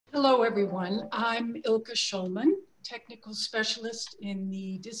Hello, everyone. I'm Ilka Schoellmann, Technical Specialist in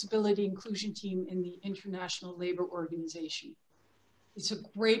the Disability Inclusion Team in the International Labor Organization. It's a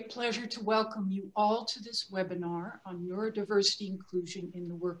great pleasure to welcome you all to this webinar on neurodiversity inclusion in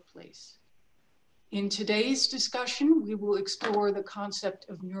the workplace. In today's discussion, we will explore the concept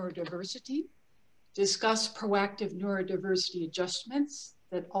of neurodiversity, discuss proactive neurodiversity adjustments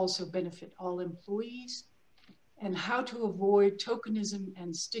that also benefit all employees, and how to avoid tokenism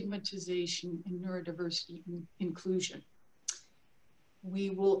and stigmatization in neurodiversity inclusion.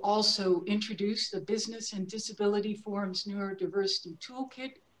 We will also introduce the Business and Disability Forum's Neurodiversity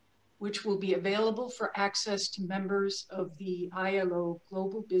Toolkit, which will be available for access to members of the ILO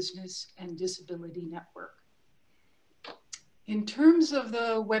Global Business and Disability Network. In terms of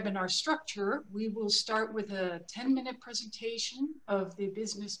the webinar structure, we will start with a 10-minute presentation of the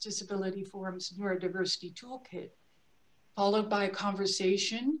Business Disability Forum's Neurodiversity Toolkit, followed by a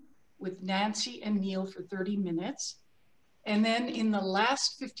conversation with Nancy and Neil for 30 minutes. And then in the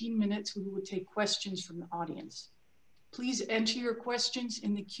last 15 minutes, we will take questions from the audience. Please enter your questions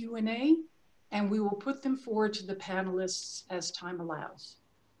in the Q&A, and we will put them forward to the panelists as time allows.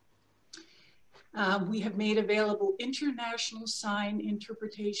 We have made available international sign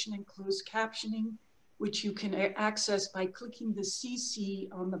interpretation and closed captioning, which you can access by clicking the CC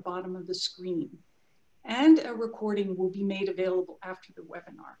on the bottom of the screen. And a recording will be made available after the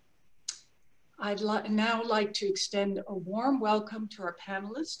webinar. I'd now like to extend a warm welcome to our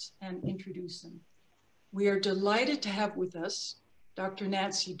panelists and introduce them. We are delighted to have with us Dr.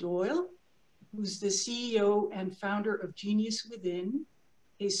 Nancy Doyle, who's the CEO and founder of Genius Within,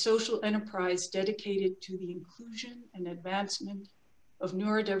 a social enterprise dedicated to the inclusion and advancement of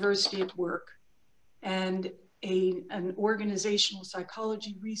neurodiversity at work, and an organizational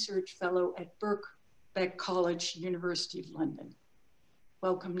psychology research fellow at Birkbeck College, University of London.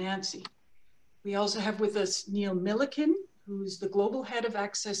 Welcome, Nancy. We also have with us Neil Milliken, who's the global head of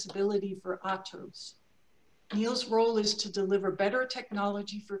accessibility for Atos. Neil's role is to deliver better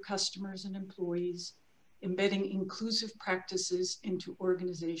technology for customers and employees, embedding inclusive practices into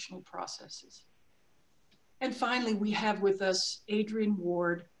organizational processes. And finally, we have with us Adrian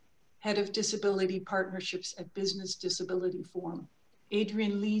Ward, Head of Disability Partnerships at Business Disability Forum.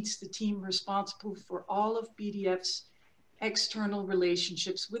 Adrian leads the team responsible for all of BDF's external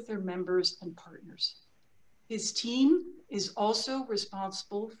relationships with their members and partners. His team is also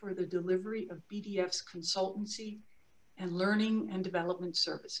responsible for the delivery of BDF's consultancy and learning and development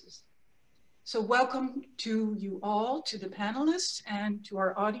services. So welcome to you all, to the panelists and to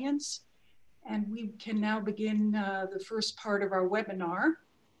our audience. And we can now begin the first part of our webinar,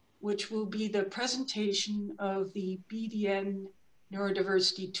 which will be the presentation of the BDN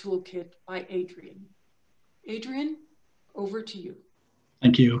Neurodiversity Toolkit by Adrian. Adrian, over to you.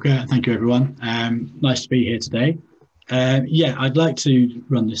 Thank you, Ilka. Thank you, everyone. Nice to be here today. Yeah, I'd like to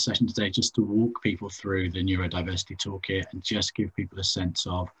run this session today just to walk people through the Neurodiversity Toolkit and just give people a sense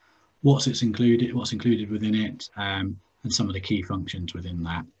of what's included within it, and some of the key functions within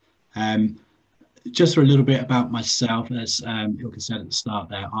that. Just for a little bit about myself, as Ilka said at the start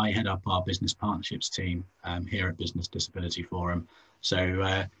there, I head up our business partnerships team here at Business Disability Forum.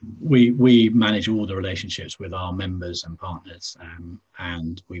 So we manage all the relationships with our members and partners,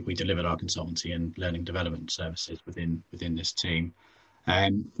 and we delivered our consultancy and learning development services within this team.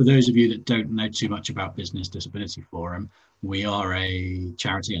 For those of you that don't know too much about Business Disability Forum, we are a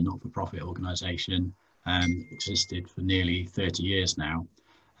charity and not-for-profit organisation, existed for nearly 30 years now.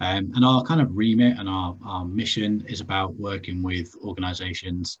 And our kind of remit and our mission is about working with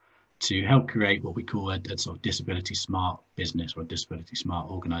organisations to help create what we call a sort of disability smart business or a disability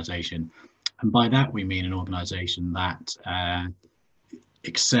smart organisation. And by that, we mean an organisation that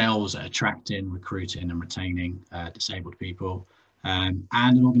excels at attracting, recruiting and retaining disabled people, and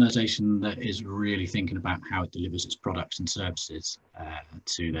an organisation that is really thinking about how it delivers its products and services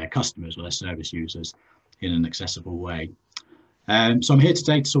to their customers or their service users in an accessible way. So I'm here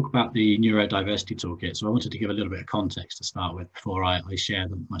today to talk about the Neurodiversity Toolkit. So I wanted to give a little bit of context to start with before I share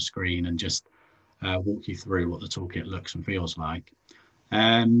my screen and just walk you through what the toolkit looks and feels like.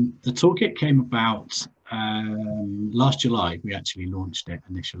 The toolkit came about last July. We actually launched it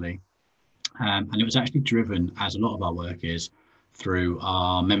initially, and it was actually driven, as a lot of our work is, through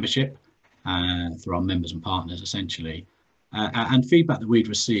our membership, through our members and partners essentially. And feedback that we'd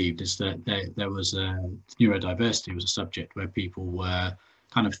received is that there was neurodiversity was a subject where people were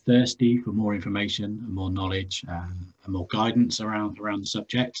kind of thirsty for more information and more knowledge and more guidance around the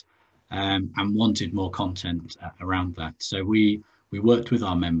subject, and wanted more content around that. So we we worked with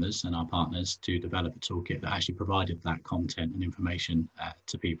our members and our partners to develop a toolkit that actually provided that content and information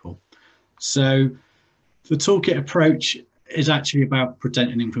to people. So the toolkit approach is actually about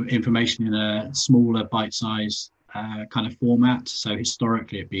presenting information in a smaller bite-sized kind of format. So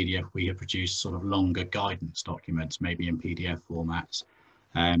historically at BDF, we have produced sort of longer guidance documents, maybe in PDF formats.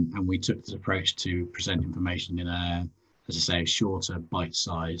 And we took this approach to present information in a, as I say, a shorter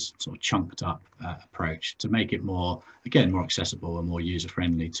bite-sized sort of chunked up approach to make it more, again, more accessible and more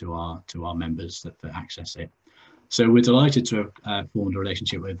user-friendly to our members that access it. So we're delighted to have formed a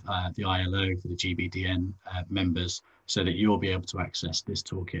relationship with the ILO for the GBDN members so that you'll be able to access this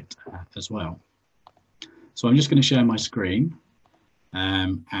toolkit as well. So I'm just going to share my screen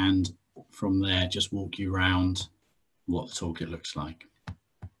and from there just walk you around what the toolkit looks like.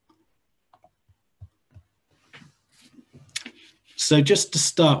 So just to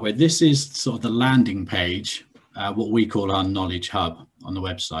start with, this is sort of the landing page, what we call our knowledge hub on the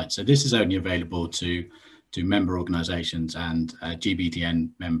website. So this is only available to member organisations and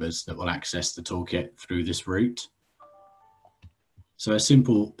GBDN members that will access the toolkit through this route. So a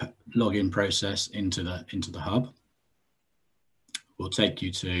simple login process into the hub will take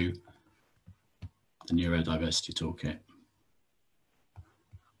you to the Neurodiversity Toolkit.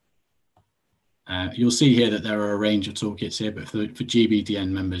 You'll see here that there are a range of toolkits here, but for GBDN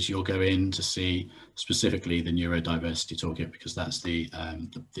members, you'll go in to see specifically the Neurodiversity Toolkit because that's the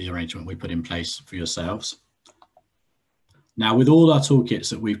arrangement we put in place for yourselves. Now, with all our toolkits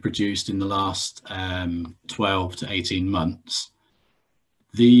that we've produced in the last 12 to 18 months,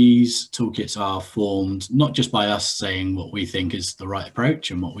 these toolkits are formed not just by us saying what we think is the right approach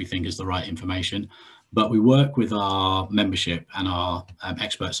and what we think is the right information, but we work with our membership and our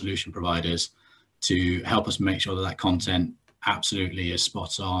expert solution providers to help us make sure that that content absolutely is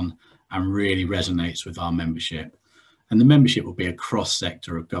spot on and really resonates with our membership. And the membership will be a cross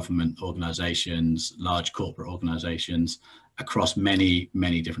sector of government organisations, large corporate organisations, across many,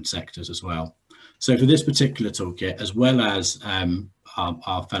 many different sectors as well. So for this particular toolkit, as well as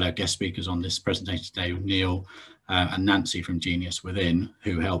our fellow guest speakers on this presentation today, Neil and Nancy from Genius Within,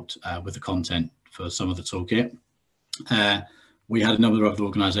 who helped with the content for some of the toolkit, we had a number of other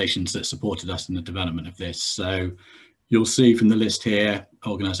organisations that supported us in the development of this. So you'll see from the list here,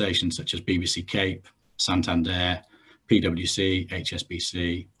 organisations such as BBC Cape, Santander, PwC,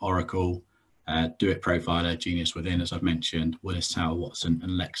 HSBC, Oracle, Do It Profiler, Genius Within, as I've mentioned, Willis Towers Watson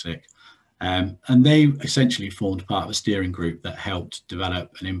and Lexic. And they essentially formed part of a steering group that helped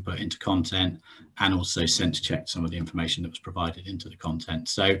develop an input into content and also sense checked some of the information that was provided into the content.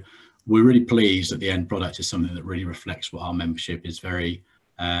 So we're really pleased that the end product is something that really reflects what our membership is very,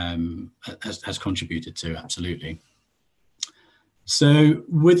 has contributed to, absolutely. So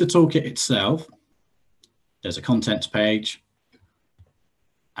with the toolkit itself, there's a contents page.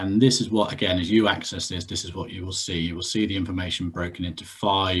 And this is what, again, as you access this, this is what you will see. You will see the information broken into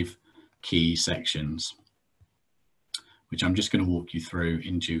 5 key sections, which I'm just going to walk you through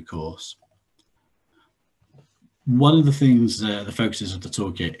in due course. One of the things, the focuses of the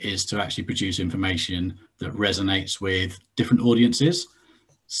toolkit is to actually produce information that resonates with different audiences.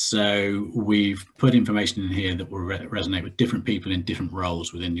 So we've put information in here that will resonate with different people in different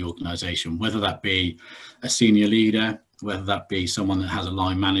roles within the organisation, whether that be a senior leader, whether that be someone that has a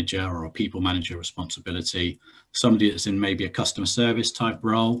line manager or a people manager responsibility, somebody that's in maybe a customer service type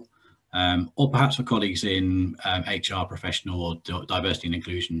role, or perhaps for colleagues in HR professional or diversity and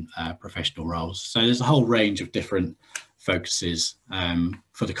inclusion professional roles. So there's a whole range of different focuses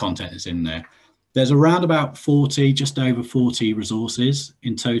for the content that's in there. There's around about 40, just over 40 resources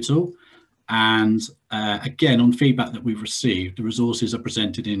in total. And again, on feedback that we've received, the resources are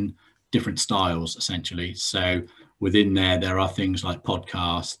presented in different styles, essentially. So within there are things like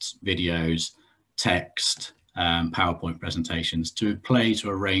podcasts, videos, text, PowerPoint presentations to play to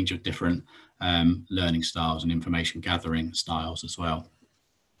a range of different learning styles and information gathering styles as well.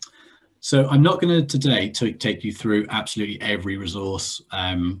 So I'm not going to today take you through absolutely every resource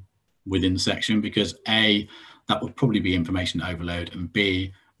within the section because A, that would probably be information overload, and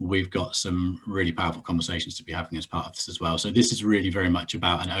B, we've got some really powerful conversations to be having as part of this as well. So this is really very much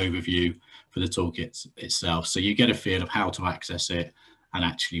about an overview for the toolkit itself. So you get a feel of how to access it and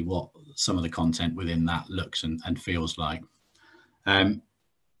actually what some of the content within that looks and feels like.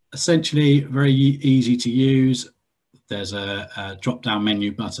 Essentially very easy to use. There's a drop-down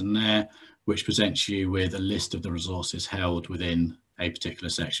menu button there, which presents you with a list of the resources held within a particular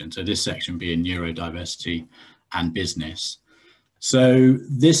section. So this section being neurodiversity and business. So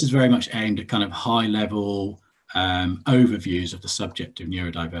this is very much aimed at kind of high-level overviews of the subject of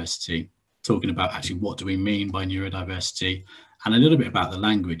neurodiversity, talking about actually what do we mean by neurodiversity and a little bit about the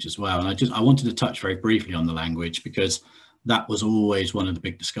language as well. And I wanted to touch very briefly on the language, because that was always one of the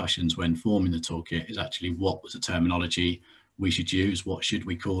big discussions when forming the toolkit, is actually what was the terminology we should use, what should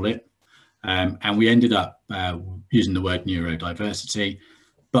we call it? And we ended up using the word neurodiversity.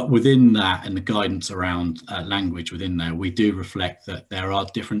 But within that, and the guidance around language within there, we do reflect that there are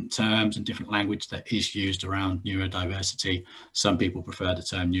different terms and different language that is used around neurodiversity. Some people prefer the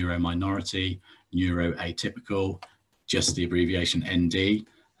term neurominority, neuroatypical, just the abbreviation ND.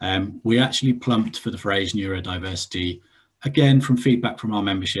 We actually plumped for the phrase neurodiversity, again, from feedback from our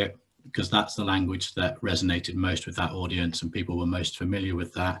membership, because that's the language that resonated most with that audience and people were most familiar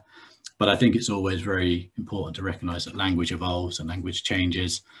with that. But I think it's always very important to recognise that language evolves and language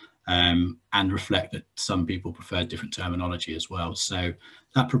changes, and reflect that some people prefer different terminology as well. So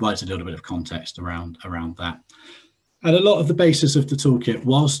that provides a little bit of context around that. And a lot of the basis of the toolkit,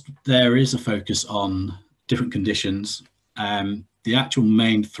 whilst there is a focus on different conditions, the actual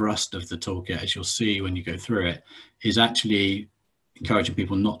main thrust of the toolkit, as you'll see when you go through it, is actually encouraging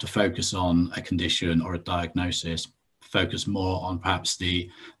people not to focus on a condition or a diagnosis, focus more on perhaps the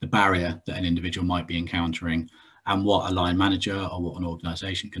barrier that an individual might be encountering, and what a line manager or what an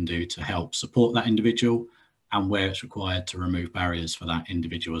organisation can do to help support that individual, and where it's required to remove barriers for that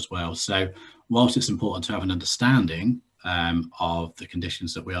individual as well. So whilst it's important to have an understanding of the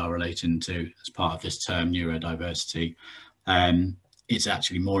conditions that we are relating to as part of this term neurodiversity, it's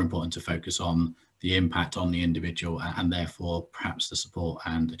actually more important to focus on the impact on the individual, and therefore perhaps the support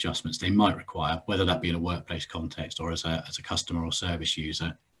and adjustments they might require, whether that be in a workplace context or as a customer or service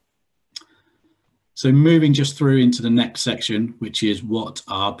user. So moving just through into the next section, which is what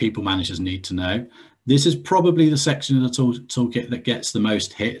our people managers need to know. This is probably the section of the toolkit that gets the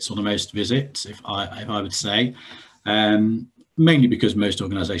most hits or the most visits, if I would say, mainly because most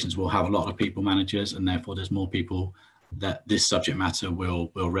organisations will have a lot of people managers, and therefore there's more people that this subject matter will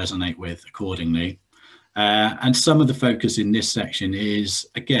resonate with accordingly. And some of the focus in this section is,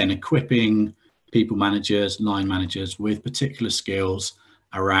 again, equipping people managers, line managers with particular skills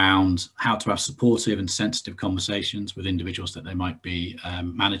around how to have supportive and sensitive conversations with individuals that they might be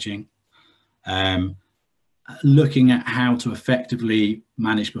managing. Looking at how to effectively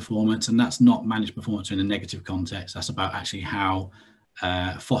manage performance, and that's not manage performance in a negative context, that's about actually how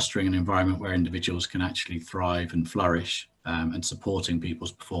fostering an environment where individuals can actually thrive and flourish, and supporting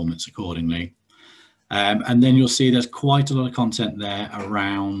people's performance accordingly. And then you'll see there's quite a lot of content there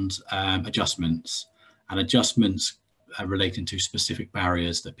around adjustments, and adjustments relating to specific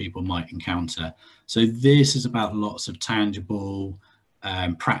barriers that people might encounter. So this is about lots of tangible,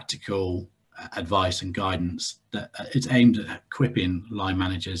 practical advice and guidance that it's aimed at equipping line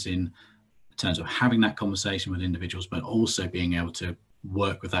managers in terms of having that conversation with individuals, but also being able to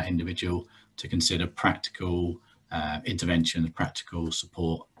work with that individual to consider practical intervention, practical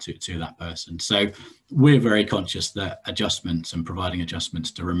support to that person. So we're very conscious that adjustments and providing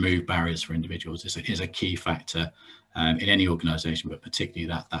adjustments to remove barriers for individuals is a key factor in any organisation, but particularly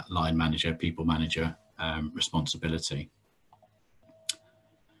that line manager, people manager responsibility.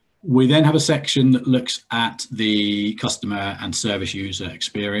 We then have a section that looks at the customer and service user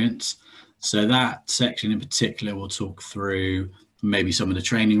experience. So that section in particular will talk through maybe some of the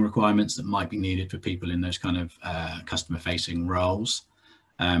training requirements that might be needed for people in those kind of customer facing roles,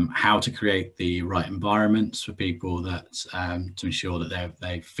 how to create the right environments for people that to ensure that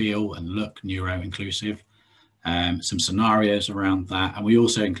they feel and look neuro inclusive, some scenarios around that. And we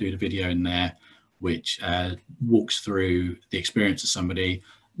also include a video in there which walks through the experience of somebody,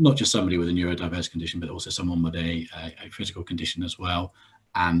 not just somebody with a neurodiverse condition, but also someone with a physical condition as well,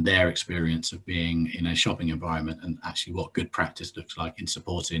 and their experience of being in a shopping environment, and actually what good practice looks like in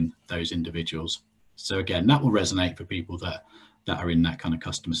supporting those individuals. So again, that will resonate for people that are in that kind of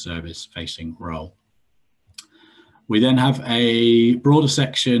customer service facing role. We then have a broader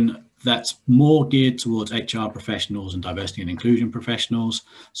section that's more geared towards HR professionals and diversity and inclusion professionals.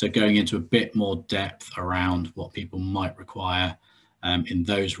 So going into a bit more depth around what people might require in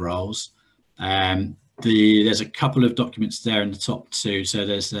those roles. There's a couple of documents there in the top two. So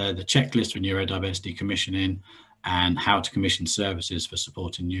there's the checklist for neurodiversity commissioning and how to commission services for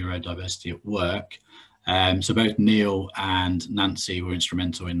supporting neurodiversity at work. So both Neil and Nancy were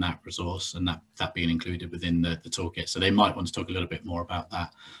instrumental in that resource, and that being included within the toolkit. So they might want to talk a little bit more about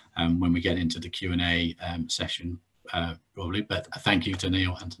that when we get into the Q&A session probably. But thank you to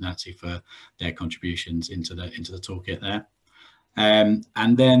Neil and to Nancy for their contributions into the toolkit there.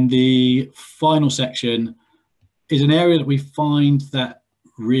 And then the final section is an area that we find that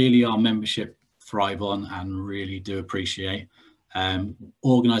really our membership thrive on and really do appreciate.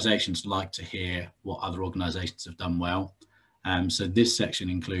 Organisations like to hear what other organisations have done well, So this section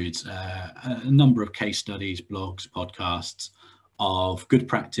includes a number of case studies, blogs, podcasts of good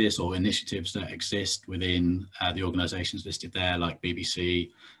practice or initiatives that exist within the organisations listed there, like BBC,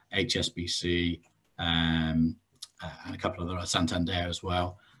 HSBC, and a couple of other, Santander as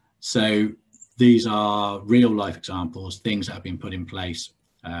well. So these are real life examples, things that have been put in place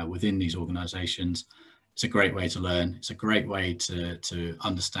within these organisations. It's a great way to learn. It's a great way to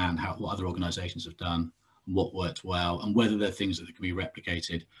understand what other organisations have done, what worked well, and whether there are things that can be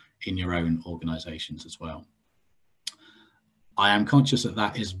replicated in your own organisations as well. I am conscious that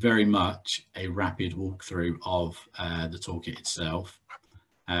that is very much a rapid walkthrough of the toolkit itself.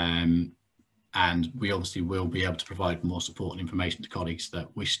 And we obviously will be able to provide more support and information to colleagues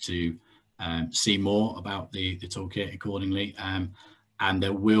that wish to see more about the toolkit accordingly. And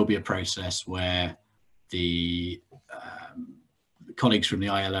there will be a process where the colleagues from the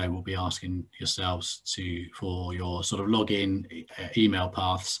ILO will be asking yourselves for your sort of login email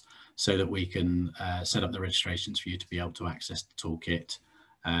paths, so that we can set up the registrations for you to be able to access the toolkit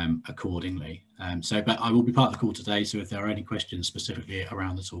accordingly. But I will be part of the call today, so if there are any questions specifically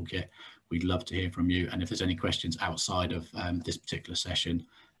around the toolkit, we'd love to hear from you. And if there's any questions outside of this particular session,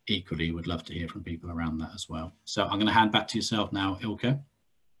 equally, we'd love to hear from people around that as well. So I'm going to hand back to yourself now, Ilka.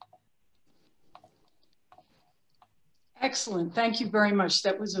 Excellent. Thank you very much.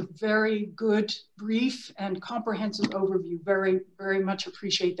 That was a very good, brief and comprehensive overview. Very, very much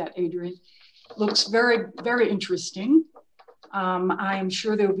appreciate that, Adrian. Looks very, very interesting. I am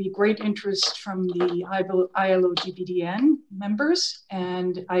sure there will be great interest from the ILO GBDN members,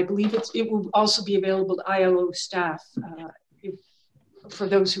 and I believe it will also be available to ILO staff for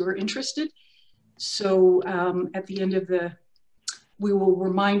those who are interested. So at the end of we will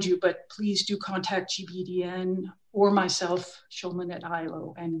remind you, but please do contact GBDN or myself, Schoellmann at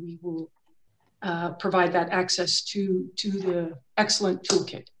ILO, and we will provide that access to the excellent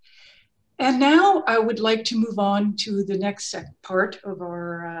toolkit. And now I would like to move on to the next part of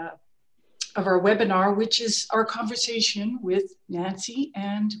our webinar, which is our conversation with Nancy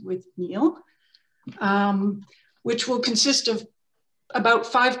and with Neil, which will consist of about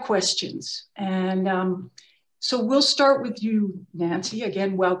 5 questions. And so we'll start with you, Nancy.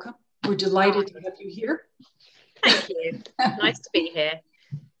 Again, welcome. We're delighted to have you here. Thank you. Nice to be here.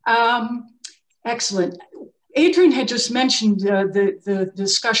 Excellent. Adrian had just mentioned the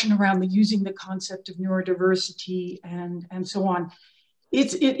discussion around using the concept of neurodiversity and so on.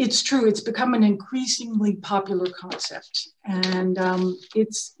 It's true. It's become an increasingly popular concept, and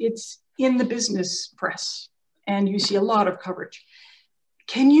it's in the business press, and you see a lot of coverage.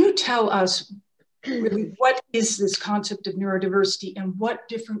 Can you tell us really what is this concept of neurodiversity and what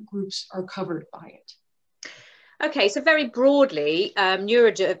different groups are covered by it? Okay, so very broadly,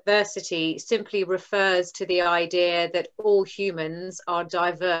 neurodiversity simply refers to the idea that all humans are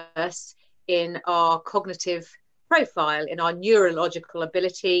diverse in our cognitive profile, in our neurological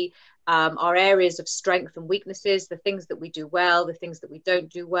ability, our areas of strength and weaknesses, the things that we do well, the things that we don't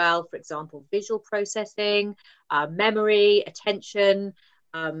do well, for example, visual processing, memory, attention,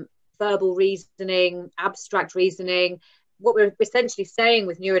 verbal reasoning, abstract reasoning. What we're essentially saying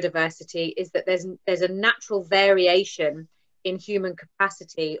with neurodiversity is that there's a natural variation in human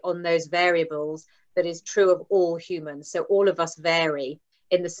capacity on those variables that is true of all humans. So all of us vary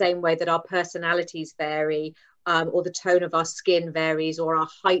in the same way that our personalities vary, or the tone of our skin varies, or our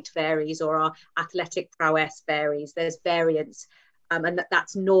height varies, or our athletic prowess varies. There's variance, and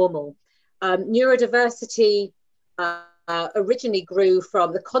that's normal. Neurodiversity originally grew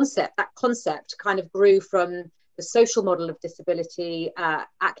from that concept kind of grew from the social model of disability,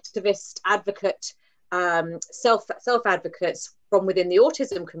 activist, advocate, self-advocates from within the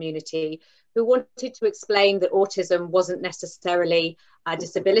autism community who wanted to explain that autism wasn't necessarily a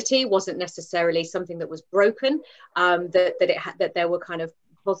disability, wasn't necessarily something that was broken, that there were kind of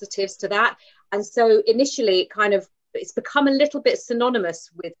positives to that. And so initially it's become a little bit synonymous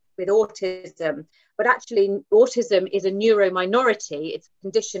with autism, but actually autism is a neurominority. It's a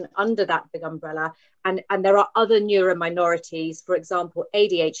condition under that big umbrella. And there are other neurominorities, for example,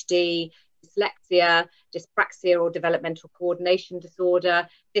 ADHD, dyslexia, dyspraxia or developmental coordination disorder,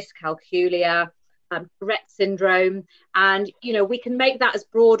 dyscalculia, Tourette syndrome. And, we can make that as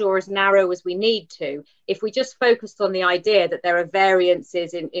broad or as narrow as we need to. If we just focus on the idea that there are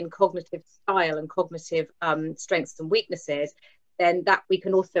variances in cognitive style and cognitive strengths and weaknesses, then that we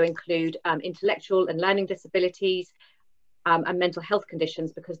can also include intellectual and learning disabilities and mental health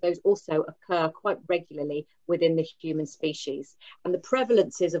conditions, because those also occur quite regularly within the human species. And the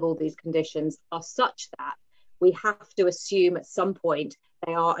prevalences of all these conditions are such that we have to assume at some point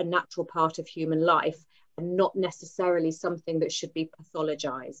they are a natural part of human life, and not necessarily something that should be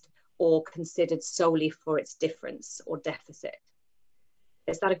pathologized or considered solely for its difference or deficit.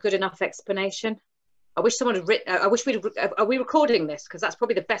 Is that a good enough explanation? I wish someone had written, are we recording this? Because that's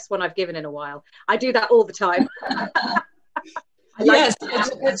probably the best one I've given in a while. I do that all the time. Yes,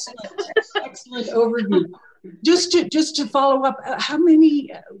 it's excellent overview. Just to follow up,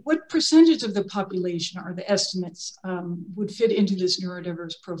 what percentage of the population are the estimates would fit into this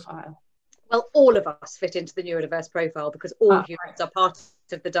neurodiverse profile? Well, all of us fit into the neurodiverse profile because all humans are part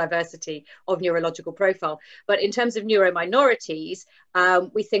of the diversity of neurological profile. But in terms of neurominorities,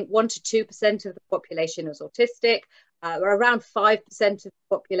 we think 1 to 2% of the population is autistic, around 5% of the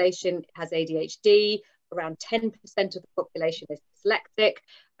population has ADHD, around 10% of the population is dyslexic,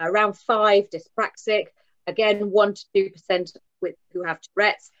 around 5% dyspraxic, again 1 to 2% who have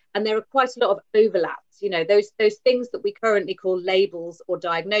Tourette's, and there are quite a lot of overlaps. You know, those things that we currently call labels or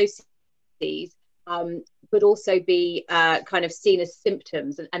diagnoses could also be kind of seen as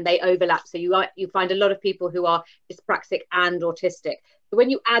symptoms, and they overlap. So you find a lot of people who are dyspraxic and autistic. So when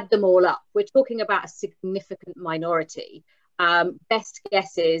you add them all up, we're talking about a significant minority. Best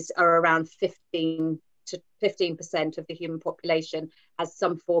guesses are around 15% of the human population has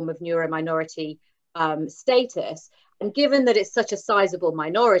some form of neurominority status. And given that it's such a sizable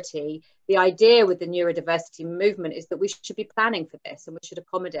minority, the idea with the neurodiversity movement is that we should be planning for this and we should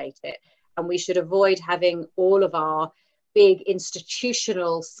accommodate it. And we should avoid having all of our big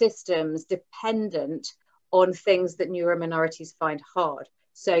institutional systems dependent on things that neurominorities find hard.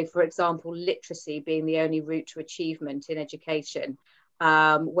 So, for example, literacy being the only route to achievement in education,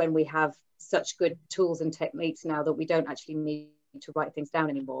 when we have such good tools and techniques now that we don't actually need to write things down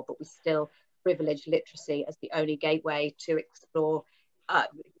anymore, but we still privilege literacy as the only gateway to explore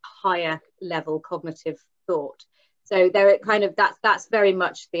higher level cognitive thought. So there, kind of, that's very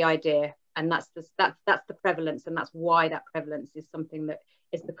much the idea, and that's the prevalence, and that's why that prevalence is something that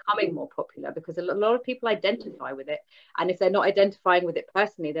is becoming more popular, because a lot of people identify with it, and if they're not identifying with it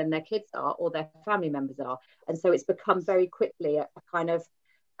personally, then their kids are, or their family members are, and so it's become very quickly a kind of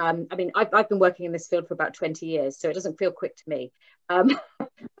I mean, I've been working in this field for about 20 years, so it doesn't feel quick to me.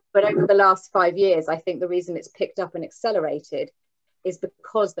 But over the last 5 years, I think the reason it's picked up and accelerated is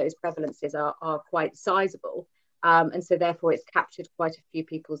because those prevalences are quite sizable. And so therefore it's captured quite a few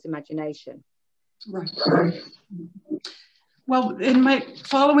people's imagination. Right. Well,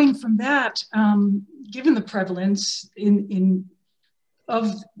 following from that, given the prevalence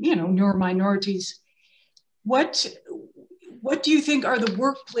of neurominorities, what do you think are the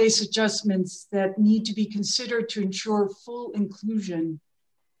workplace adjustments that need to be considered to ensure full inclusion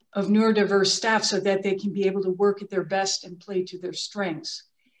of neurodiverse staff so that they can be able to work at their best and play to their strengths?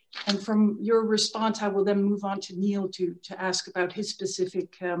 And from your response, I will then move on to Neil to ask about his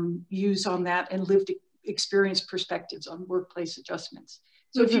specific views on that and lived experience perspectives on workplace adjustments.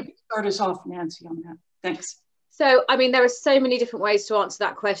 So if you could start us off, Nancy, on that. Thanks. So, I mean, there are so many different ways to answer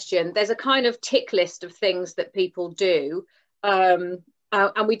that question. There's a kind of tick list of things that people do,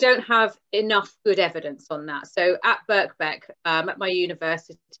 and we don't have enough good evidence on that. So at Birkbeck, at my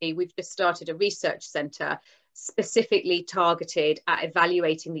university, we've just started a research centre specifically targeted at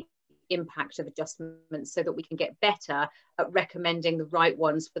evaluating the impact of adjustments so that we can get better at recommending the right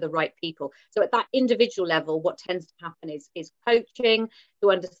ones for the right people. So at that individual level, what tends to happen is coaching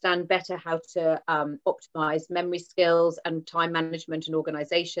to understand better how to optimize memory skills and time management and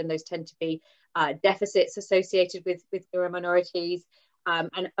organization. Those tend to be deficits associated with neurominorities,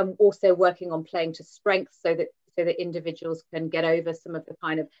 and also working on playing to strengths so that individuals can get over some of the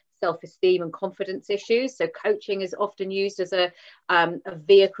kind of self-esteem and confidence issues. So coaching is often used as a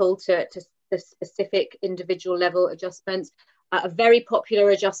vehicle to the specific individual level adjustments. A very popular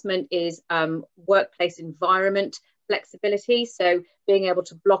adjustment is workplace environment flexibility. So being able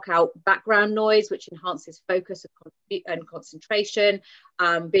to block out background noise, which enhances focus and concentration,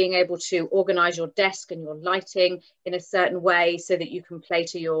 being able to organize your desk and your lighting in a certain way so that you can play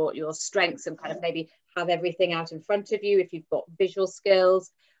to your strengths and kind of maybe have everything out in front of you if you've got visual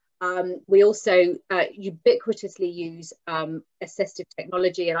skills. We also ubiquitously use assistive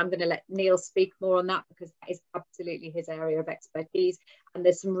technology, and I'm going to let Neil speak more on that because that is absolutely his area of expertise. And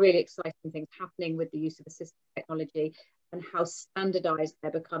there's some really exciting things happening with the use of assistive technology and how standardized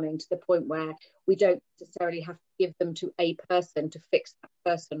they're becoming, to the point where we don't necessarily have to give them to a person to fix that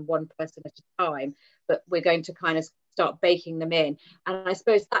person, one person at a time, but we're going to kind of start baking them in. And I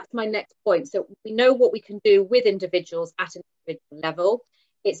suppose that's my next point. So we know what we can do with individuals at an individual level.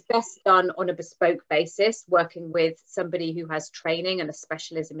 It's best done on a bespoke basis, working with somebody who has training and a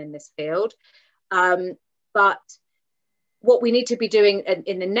specialism in this field. But what we need to be doing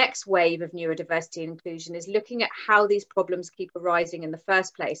in the next wave of neurodiversity and inclusion is looking at how these problems keep arising in the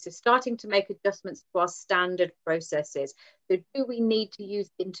first place. So starting to make adjustments to our standard processes. So do we need to use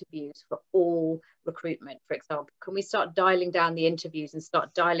interviews for all recruitment, for example? Can we start dialing down the interviews and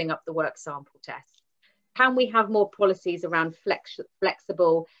start dialing up the work sample tests? Can we have more policies around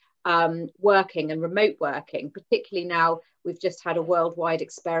flexible working and remote working, particularly now we've just had a worldwide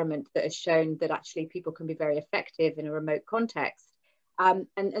experiment that has shown that actually people can be very effective in a remote context.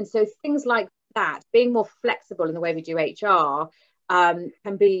 And so things like that, being more flexible in the way we do HR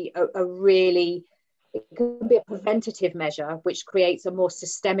can be it can be a preventative measure which creates a more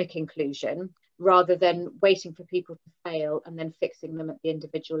systemic inclusion rather than waiting for people to fail and then fixing them at the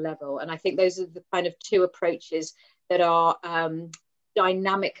individual level. And I think those are the kind of two approaches that are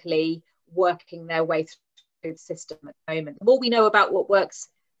dynamically working their way through the system at the moment. The more we know about what works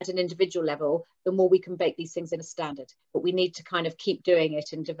at an individual level, the more we can bake these things in a standard. But we need to kind of keep doing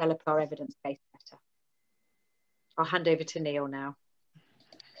it and develop our evidence base better. I'll hand over to Neil now.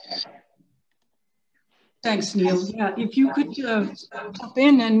 Thanks, Neil. Yeah, if you could pop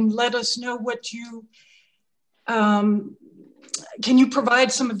in and let us know what you, can you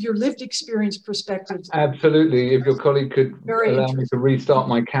provide some of your lived experience perspectives? Absolutely. If your colleague could allow me to restart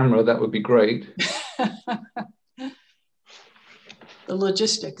my camera, that would be great. The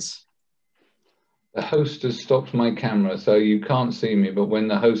logistics. The host has stopped my camera, so you can't see me, but when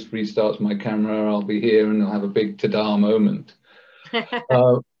the host restarts my camera, I'll be here and I'll have a big ta-da moment.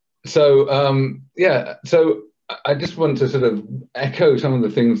 Yeah, so I just want to sort of echo some of the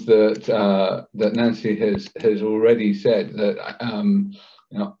things that that Nancy has already said. That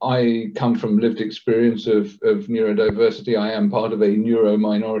you know, I come from lived experience of neurodiversity. I am part of a neuro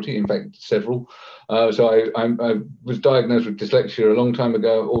minority, in fact, several. So I was diagnosed with dyslexia a long time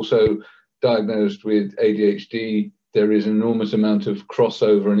ago. Also diagnosed with ADHD. There is an enormous amount of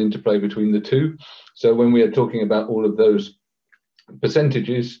crossover and interplay between the two. So when we are talking about all of those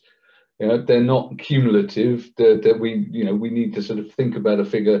percentages, you know, they're not cumulative. That we need to sort of think about a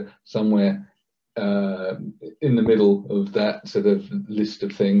figure somewhere in the middle of that sort of list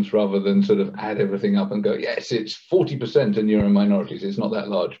of things, rather than sort of add everything up and go, yes, it's 40% of neuro minorities. It's not that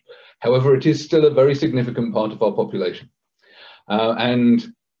large. However, it is still a very significant part of our population,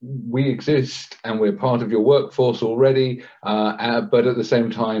 and we exist and we're part of your workforce already, but at the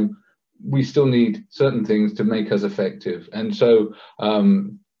same time, we still need certain things to make us effective. And so,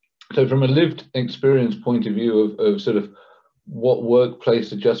 so from a lived experience point of view of sort of what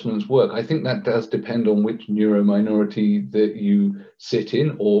workplace adjustments work, I think that does depend on which neuro minority that you sit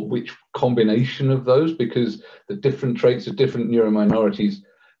in, or which combination of those, because the different traits of different neuro minorities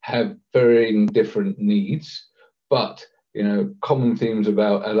have varying different needs. But you know, common themes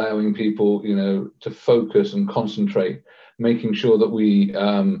about allowing people, you know, to focus and concentrate, making sure that we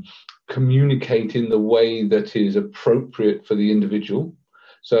communicate in the way that is appropriate for the individual.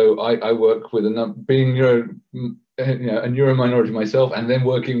 So I work with being a neuro minority myself, and then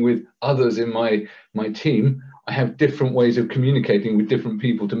working with others in my team. I have different ways of communicating with different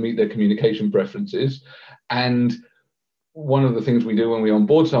people to meet their communication preferences. And one of the things we do when we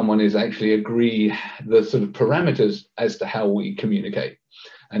onboard someone is actually agree the sort of parameters as to how we communicate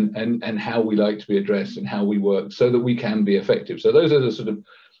and how we like to be addressed and how we work, so that we can be effective. So those are the sort of,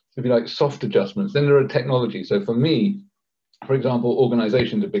 if you like, soft adjustments. Then there are technology. So for me, for example,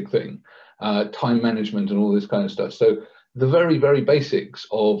 organization's a big thing, time management and all this kind of stuff. So the very, very basics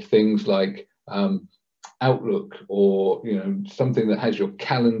of things like Outlook, or you know, something that has your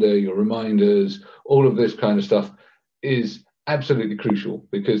calendar, your reminders, all of this kind of stuff is absolutely crucial,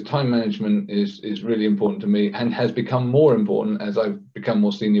 because time management is really important to me, and has become more important as I've become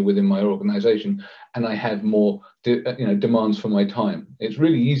more senior within my organization, and I have more demands for my time. It's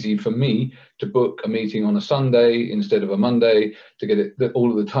really easy for me to book a meeting on a Sunday instead of a Monday, to get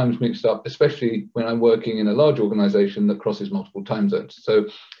all of the times mixed up, especially when I'm working in a large organization that crosses multiple time zones. So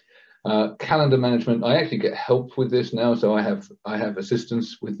calendar management, I actually get help with this now, so I have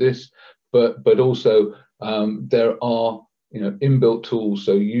assistance with this, but also there are inbuilt tools.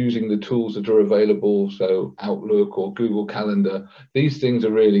 So using the tools that are available, so Outlook or Google Calendar, these things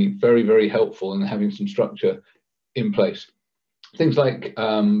are really very, very helpful in having some structure in place. Things like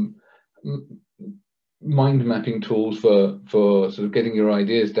mind mapping tools for sort of getting your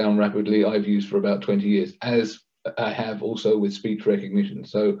ideas down rapidly, I've used for about 20 years, as I have also with speech recognition.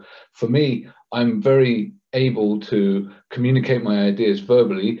 So for me, I'm very able to communicate my ideas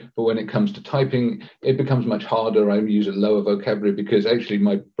verbally, but when it comes to typing, it becomes much harder. I use a lower vocabulary because actually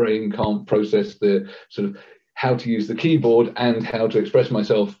my brain can't process the sort of how to use the keyboard and how to express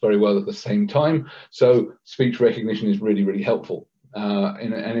myself very well at the same time. So speech recognition is really, really helpful.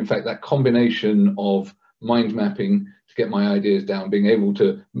 And in fact, that combination of mind mapping to get my ideas down, being able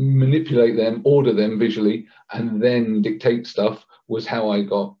to manipulate them, order them visually, and then dictate stuff was how I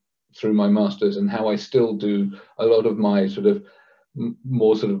got through my master's, and how I still do a lot of my sort of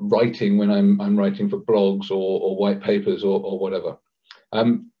more sort of writing when I'm writing for blogs or white papers or whatever.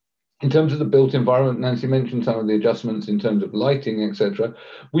 In terms of the built environment, Nancy mentioned some of the adjustments in terms of lighting, etc.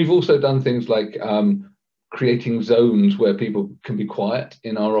 We've also done things like creating zones where people can be quiet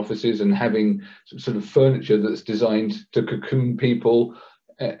in our offices, and having sort of furniture that's designed to cocoon people,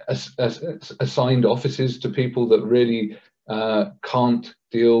 assigned offices to people that really can't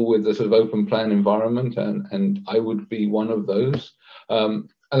deal with the sort of open plan environment, and I would be one of those.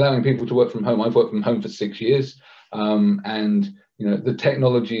 Allowing people to work from home. I've worked from home for 6 years, and you know, the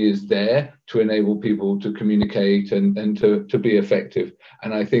technology is there to enable people to communicate and to be effective.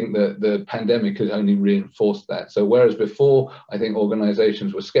 And I think that the pandemic has only reinforced that. So whereas before, I think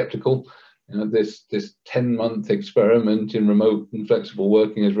organizations were skeptical, you know, this 10-month experiment in remote and flexible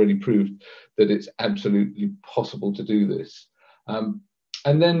working has really proved that it's absolutely possible to do this.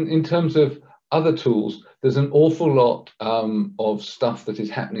 And then in terms of other tools, there's an awful lot of stuff that is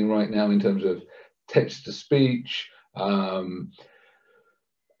happening right now in terms of text-to-speech,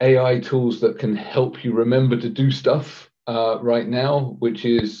 AI tools that can help you remember to do stuff right now, which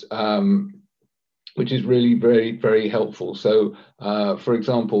is really very, very helpful. So, for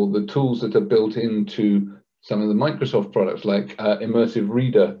example, the tools that are built into some of the Microsoft products, like Immersive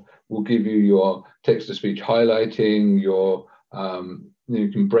Reader, will give you your text-to-speech highlighting, your you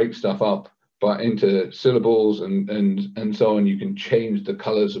can break stuff up into syllables and so on. You can change the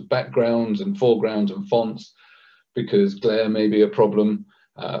colors of backgrounds and foregrounds and fonts because glare may be a problem.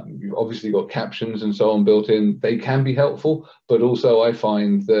 You've obviously got captions and so on built in. They can be helpful, but also I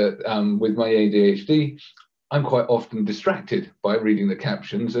find that with my ADHD, I'm quite often distracted by reading the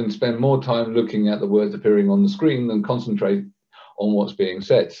captions and spend more time looking at the words appearing on the screen than concentrate on what's being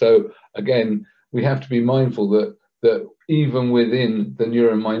said. So again, we have to be mindful that even within the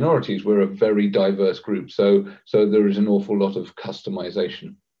neuro minorities, we're a very diverse group. So there is an awful lot of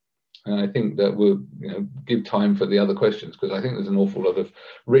customization. And I think that we'll give time for the other questions, because I think there's an awful lot of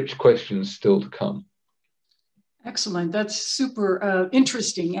rich questions still to come. Excellent. That's super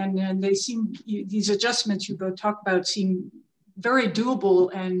interesting. And they seem, these adjustments you both talk about seem very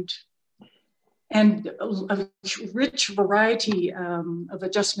doable and a rich variety of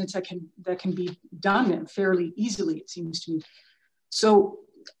adjustments that can be done fairly easily, it seems to me. So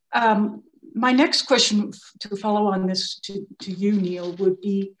my next question to follow on this to you, Neil, would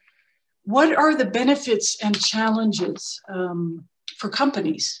be, what are the benefits and challenges for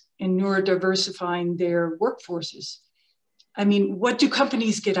companies in neurodiversifying their workforces? I mean, what do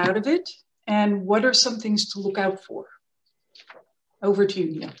companies get out of it? And what are some things to look out for? Over to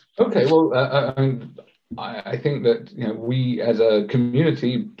you, Neil. Okay, well, I think that we as a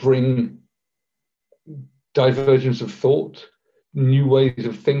community bring divergence of thought, new ways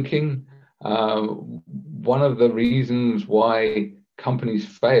of thinking. One of the reasons why companies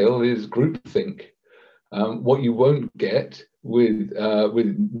fail is groupthink. What you won't get with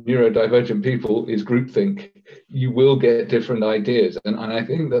neurodivergent people is groupthink. You will get different ideas, and I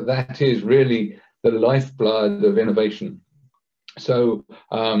think that is really the lifeblood of innovation. So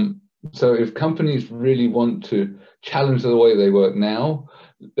if companies really want to challenge the way they work now,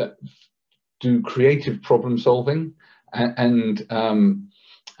 do creative problem solving, and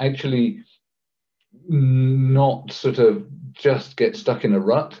actually not sort of just get stuck in a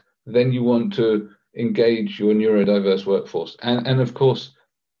rut, then you want to engage your neurodiverse workforce. And of course,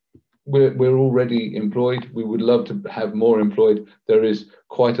 we're already employed. We would love to have more employed. There is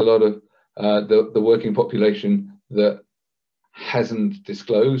quite a lot of the working population that hasn't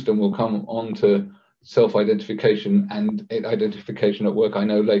disclosed, and we'll come on to self-identification and identification at work, I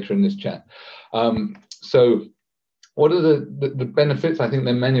know, later in this chat. So what are the benefits? I think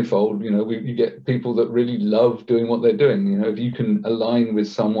they're manifold. You get people that really love doing what they're doing. If you can align with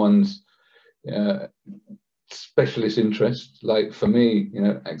someone's specialist interest, like for me,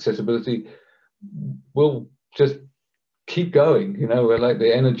 accessibility, we'll just keep going. We're like the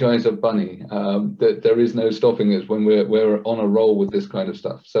Energizer bunny. There is no stopping us when we're on a roll with this kind of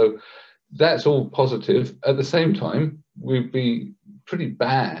stuff. So that's all positive. At the same time, we'd be pretty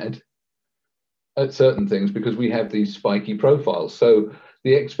bad at certain things because we have these spiky profiles. So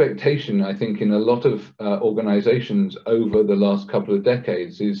the expectation, I think, in a lot of organizations over the last couple of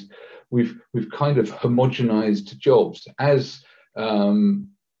decades is we've kind of homogenized jobs. As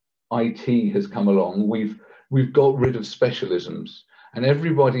IT has come along, we've we've got rid of specialisms, and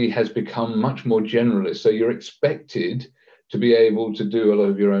everybody has become much more generalist. So you're expected to be able to do a lot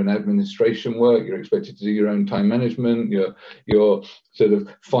of your own administration work. You're expected to do your own time management, your sort of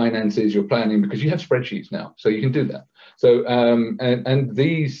finances, your planning, because you have spreadsheets now, so you can do that. So and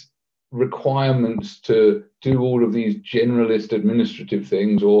these requirements to do all of these generalist administrative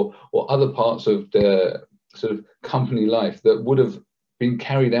things or other parts of the sort of company life that would have been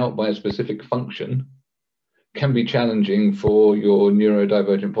carried out by a specific function can be challenging for your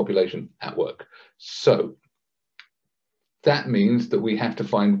neurodivergent population at work. So that means that we have to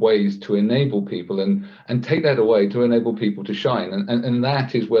find ways to enable people and take that away to enable people to shine. And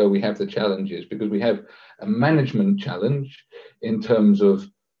that is where we have the challenges, because we have a management challenge in terms of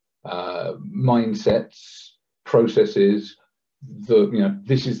mindsets, processes,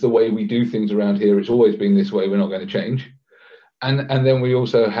 this is the way we do things around here. It's always been this way. We're not going to change. And then we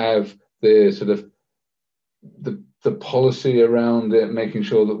also have the sort of the policy around it, making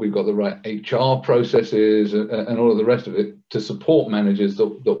sure that we've got the right HR processes and all of the rest of it to support managers that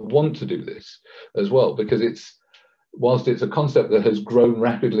want to do this as well, because whilst it's a concept that has grown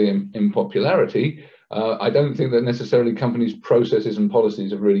rapidly in popularity, I don't think that necessarily companies' processes and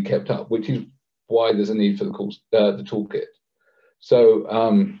policies have really kept up, which is why there's a need for the toolkit. So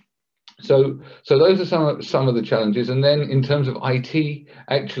those are some of the challenges. And then in terms of IT,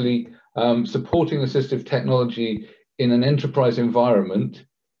 actually supporting assistive technology in an enterprise environment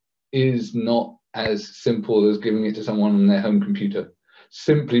is not as simple as giving it to someone on their home computer,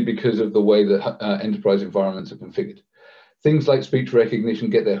 simply because of the way that enterprise environments are configured. Things like speech recognition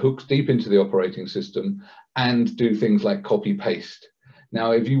get their hooks deep into the operating system and do things like copy paste.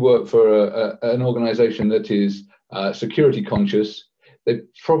 Now, if you work for an organization that is security conscious, they've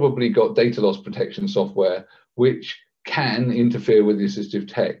probably got data loss protection software, which can interfere with the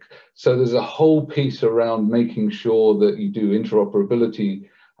assistive tech. So there's a whole piece around making sure that you do interoperability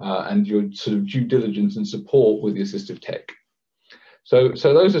and your sort of due diligence and support with the assistive tech. So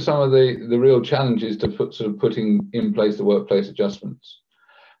those are some of the real challenges to putting in place the workplace adjustments.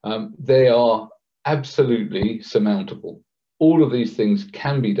 They are absolutely surmountable. All of these things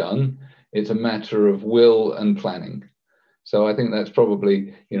can be done. It's a matter of will and planning. So I think that's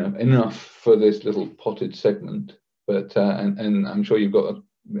probably enough for this little potted segment. But and I'm sure you've got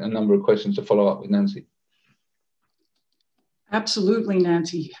a number of questions to follow up with Nancy. Absolutely,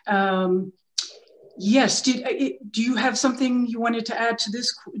 Nancy. Yes, do you have something you wanted to add to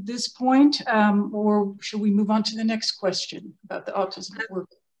this point, or should we move on to the next question about the autism work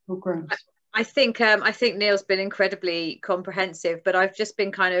programs? I think Neil's been incredibly comprehensive, but I've just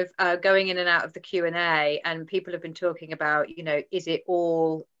been kind of going in and out of the Q&A, and people have been talking about, is it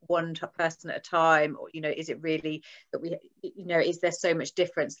all one person at a time, or is it really that we, is there so much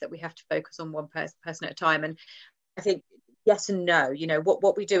difference that we have to focus on one person at a time? And I think yes and no.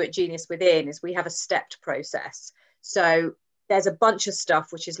 What we do at Genius Within is we have a stepped process. So there's a bunch of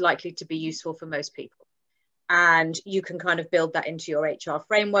stuff which is likely to be useful for most people. And you can kind of build that into your HR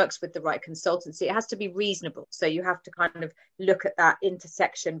frameworks with the right consultancy. It has to be reasonable. So you have to kind of look at that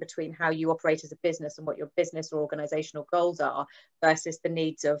intersection between how you operate as a business and what your business or organizational goals are versus the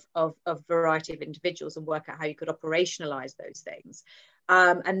needs of a variety of individuals, and work out how you could operationalize those things.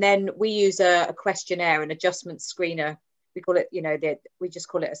 And then we use a questionnaire, an adjustment screener. We call it, we just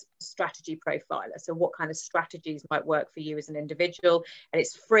call it a strategy profiler. So what kind of strategies might work for you as an individual? And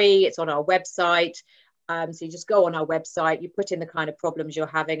it's free, it's on our website. So you just go on our website, you put in the kind of problems you're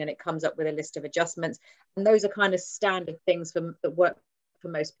having, and it comes up with a list of adjustments. And those are kind of standard things that work for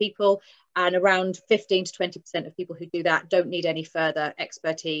most people. And around 15 to 20% of people who do that don't need any further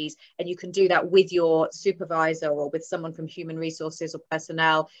expertise. And you can do that with your supervisor or with someone from human resources or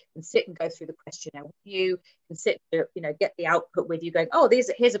personnel, and sit and go through the questionnaire with you, and sit, get the output with you, going, oh,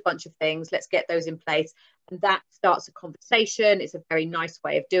 here's a bunch of things, let's get those in place. And that starts a conversation. It's a very nice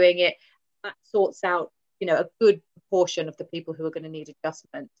way of doing it. That sorts out a good proportion of the people who are going to need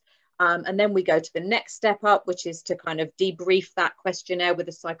adjustment. And then we go to the next step up, which is to kind of debrief that questionnaire with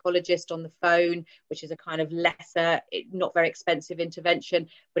a psychologist on the phone, which is a kind of lesser, not very expensive intervention,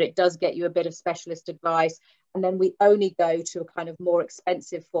 but it does get you a bit of specialist advice. And then we only go to a kind of more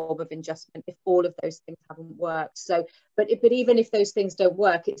expensive form of adjustment if all of those things haven't worked. So, but even if those things don't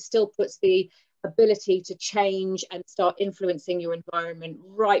work, it still puts the ability to change and start influencing your environment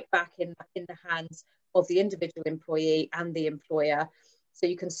right back in the hands of the individual employee and the employer. So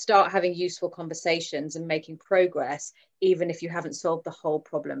you can start having useful conversations and making progress, even if you haven't solved the whole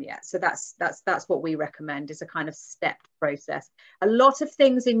problem yet. So that's what we recommend, is a kind of stepped process. A lot of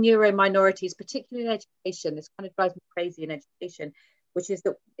things in neuro minorities, particularly in education, this kind of drives me crazy in education, which is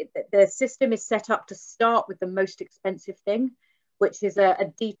that the system is set up to start with the most expensive thing, which is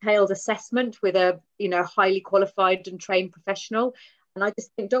a detailed assessment with a highly qualified and trained professional. And I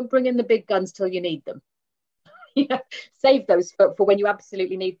just think, don't bring in the big guns till you need them. Save those for when you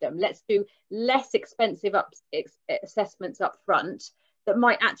absolutely need them. Let's do less expensive assessments up front that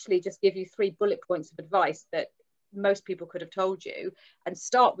might actually just give you 3 bullet points of advice that most people could have told you, and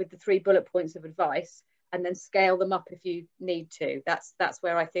start with the 3 bullet points of advice and then scale them up if you need to. That's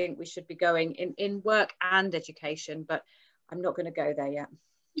where I think we should be going in work and education, but I'm not going to go there yet.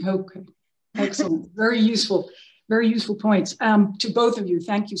 Okay, excellent. Very useful points to both of you.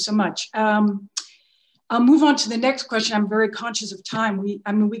 Thank you so much. I'll move on to the next question. I'm very conscious of time. We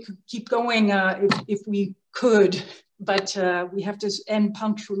could keep going if we could, but we have to end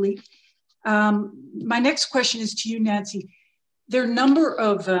punctually. My next question is to you, Nancy. There are a number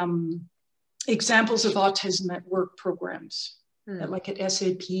of examples of autism at work programs, like at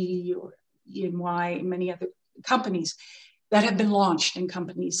SAP or EY, many other companies that have been launched in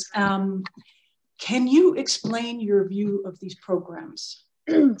companies. Can you explain your view of these programs?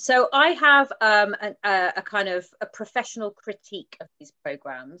 So I have a kind of a professional critique of these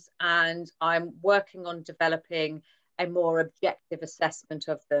programs, and I'm working on developing a more objective assessment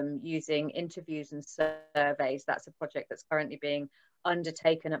of them using interviews and surveys. That's a project that's currently being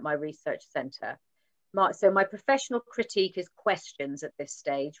undertaken at my research centre. So my professional critique is questions at this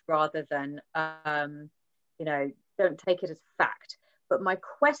stage, rather than, don't take it as fact. But my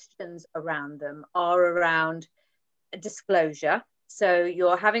questions around them are around disclosure. So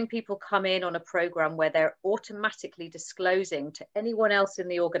you're having people come in on a program where they're automatically disclosing to anyone else in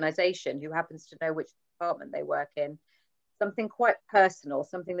the organization who happens to know which department they work in, something quite personal,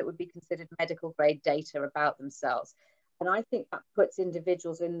 something that would be considered medical grade data about themselves. And I think that puts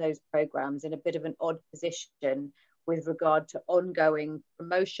individuals in those programs in a bit of an odd position with regard to ongoing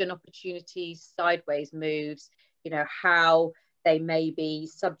promotion opportunities, sideways moves, how they may be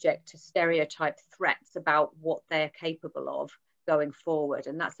subject to stereotype threats about what they're capable of going forward.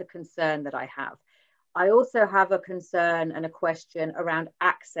 And that's a concern that I have. I also have a concern and a question around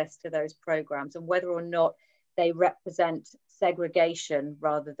access to those programs and whether or not they represent segregation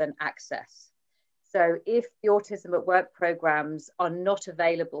rather than access. So if the Autism at Work programs are not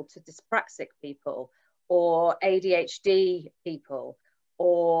available to dyspraxic people or ADHD people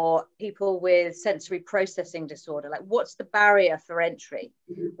or people with sensory processing disorder, like what's the barrier for entry?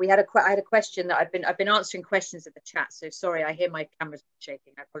 I had a question that I've been answering questions in the chat. So sorry, I hear my camera's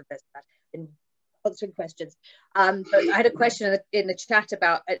shaking. I apologize for that. I've been answering questions. But I had a question in the chat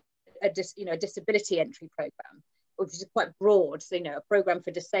about a disability entry program, which is quite broad. So, a program for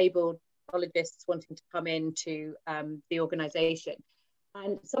disabled pathologists wanting to come into the organization,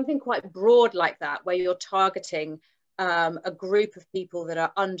 and something quite broad like that, where you're targeting a group of people that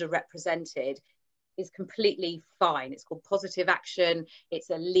are underrepresented, is completely fine. It's called positive action.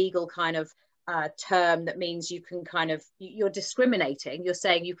 It's a legal kind of term that means you can you're discriminating. You're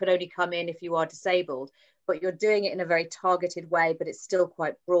saying you can only come in if you are disabled, but you're doing it in a very targeted way, but it's still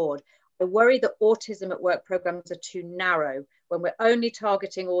quite broad. I worry that Autism at Work programs are too narrow when we're only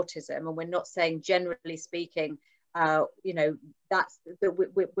targeting autism and we're not saying, generally speaking, we're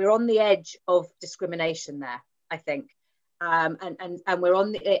on the edge of discrimination there, I think. And we're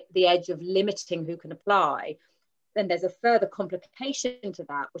on the edge of limiting who can apply. Then there's a further complication to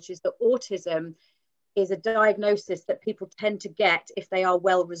that, which is that autism is a diagnosis that people tend to get if they are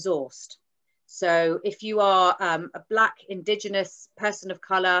well resourced. So if you are a Black, Indigenous person of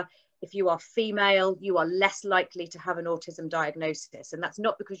colour, if you are female, you are less likely to have an autism diagnosis. And that's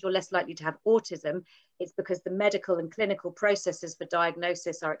not because you're less likely to have autism, it's because the medical and clinical processes for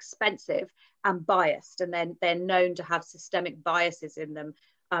diagnosis are expensive and biased. And then they're known to have systemic biases in them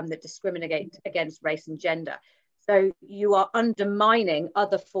that discriminate against race and gender. So you are undermining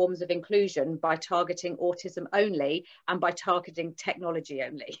other forms of inclusion by targeting autism only and by targeting technology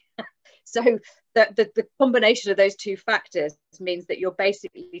only. So the combination of those two factors means that you're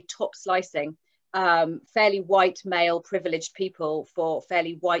basically top slicing fairly white male privileged people for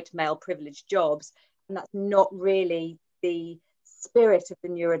fairly white male privileged jobs. And that's not really the spirit of the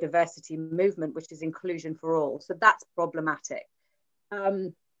neurodiversity movement, which is inclusion for all. So that's problematic.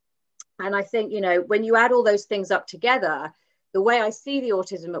 And I think, when you add all those things up together, the way I see the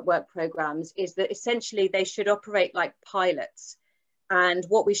Autism at Work programs is that essentially they should operate like pilots. And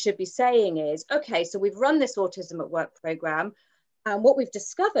what we should be saying is, okay, so we've run this Autism at Work program. And what we've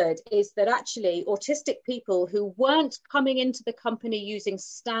discovered is that actually autistic people who weren't coming into the company using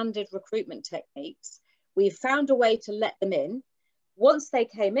standard recruitment techniques, we've found a way to let them in. Once they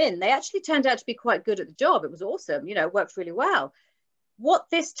came in, they actually turned out to be quite good at the job. It was awesome, it worked really well. What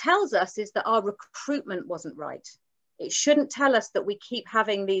this tells us is that our recruitment wasn't right. It shouldn't tell us that we keep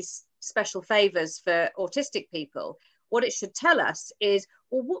having these special favors for autistic people. What it should tell us is,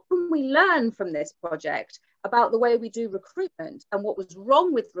 well, what can we learn from this project about the way we do recruitment and what was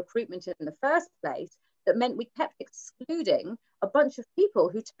wrong with recruitment in the first place that meant we kept excluding a bunch of people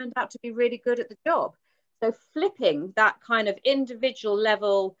who turned out to be really good at the job. So flipping that kind of individual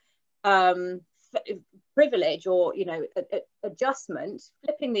level privilege, or adjustment,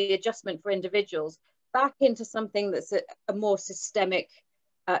 flipping the adjustment for individuals back into something that's a more systemically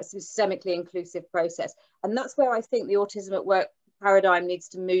inclusive process. And that's where I think the autism at work paradigm needs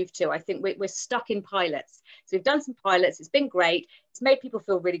to move to. I think we're stuck in pilots. So we've done some pilots, it's been great, it's made people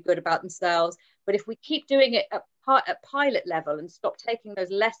feel really good about themselves, but if we keep doing it at pilot level and stop taking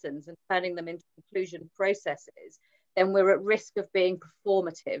those lessons and turning them into inclusion processes, then we're at risk of being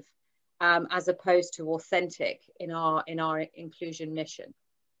performative as opposed to authentic in our inclusion mission.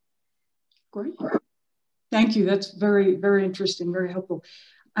 Great. Thank you. That's very, very interesting, very helpful.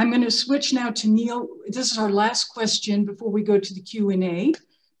 I'm going to switch now to Neil. This is our last question before we go to the Q&A.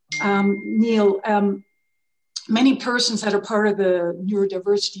 Neil, many persons that are part of the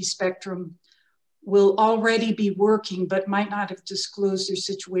neurodiversity spectrum will already be working, but might not have disclosed their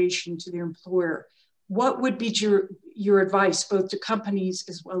situation to their employer. What would be your advice, both to companies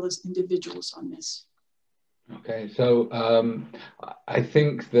as well as individuals on this? Okay, so I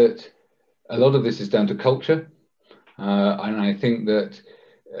think that a lot of this is down to culture. And I think that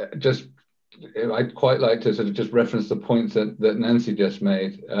I'd quite like to sort of just reference the points that Nancy just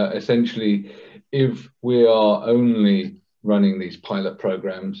made. Essentially, if we are only running these pilot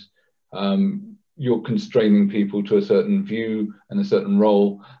programs, you're constraining people to a certain view and a certain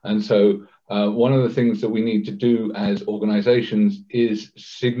role. And so one of the things that we need to do as organizations is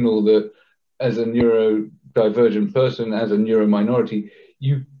signal that as a neurodivergent person, as a neurominority,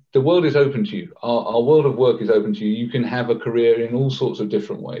 the world is open to you. Our world of work is open to you. You can have a career in all sorts of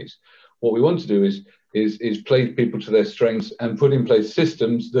different ways. What we want to do is play people to their strengths and put in place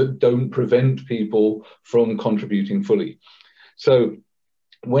systems that don't prevent people from contributing fully. So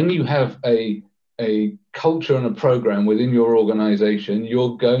when you have a culture and a program within your organization,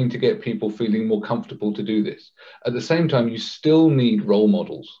 you're going to get people feeling more comfortable to do this. At the same time, you still need role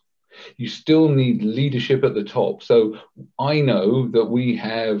models. You still need leadership at the top. So I know that we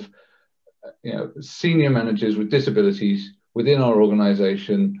have senior managers with disabilities within our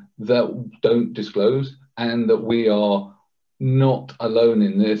organization that don't disclose, and that we are not alone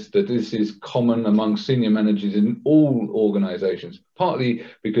in this, that this is common among senior managers in all organizations, partly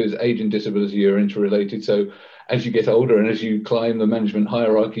because age and disability are interrelated. So as you get older and as you climb the management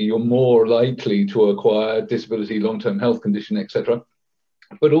hierarchy, you're more likely to acquire disability, long-term health condition, etc.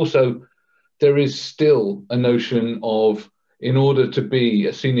 But also, there is still a notion of, in order to be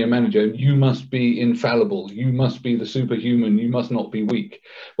a senior manager, you must be infallible, you must be the superhuman, you must not be weak.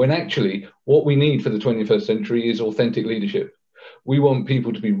 When actually, what we need for the 21st century is authentic leadership. We want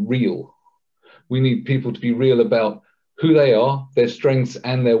people to be real. We need people to be real about who they are, their strengths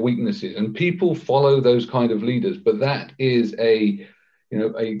and their weaknesses. And people follow those kind of leaders, but that is a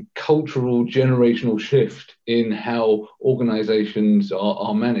cultural generational shift in how organizations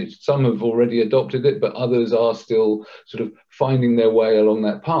are managed. Some have already adopted it, but others are still sort of finding their way along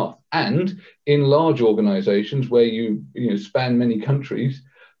that path. And in large organizations where you span many countries,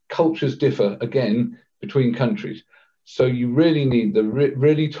 cultures differ again between countries. So you really need the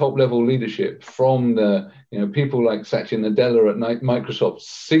really top level leadership from the people like Satya Nadella at Microsoft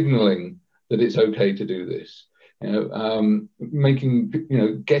signaling that it's okay to do this.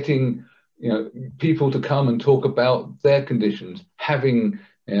 Getting people to come and talk about their conditions, having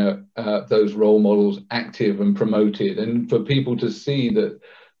those role models active and promoted, and for people to see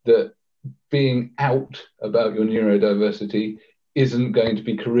that being out about your neurodiversity isn't going to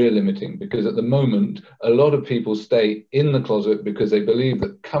be career limiting, because at the moment a lot of people stay in the closet because they believe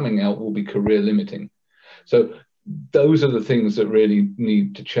that coming out will be career limiting. So those are the things that really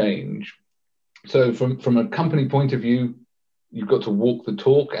need to change. So from a company point of view, you've got to walk the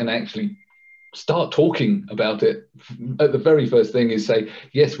talk and actually start talking about it. At the very first thing is say,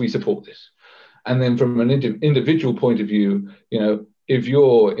 yes, we support this. And then from an individual point of view, if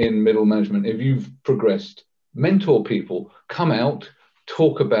you're in middle management, if you've progressed, mentor people, come out,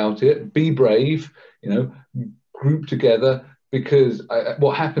 talk about it, be brave, group together, because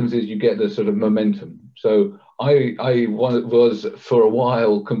what happens is you get this sort of momentum. So I was for a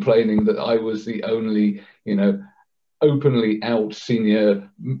while complaining that I was the only, openly out senior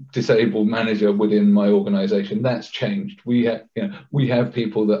disabled manager within my organization. That's changed. We have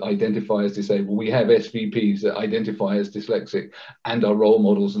people that identify as disabled. We have SVPs that identify as dyslexic and are role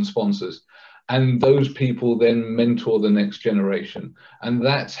models and sponsors. And those people then mentor the next generation. And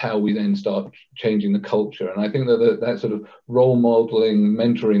that's how we then start changing the culture. And I think that sort of role modeling,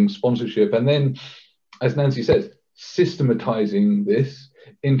 mentoring, sponsorship, and then, as Nancy says, systematizing this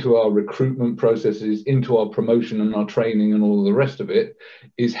into our recruitment processes, into our promotion and our training and all the rest of it,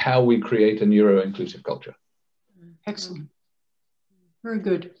 is how we create a neuro-inclusive culture. Excellent. Very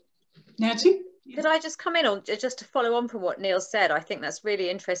good. Nancy? Could I just come in on, just to follow on from what Neil said? I think that's really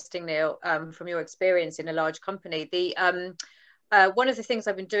interesting, Neil, from your experience in a large company. One of the things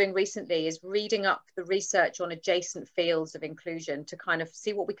I've been doing recently is reading up the research on adjacent fields of inclusion to kind of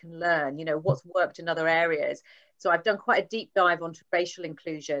see what we can learn, you know, what's worked in other areas. So I've done quite a deep dive onto racial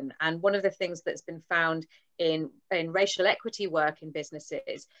inclusion. And one of the things that's been found in racial equity work in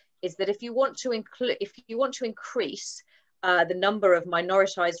businesses is that if you want to increase the number of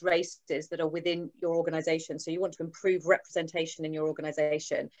minoritized races that are within your organization, so you want to improve representation in your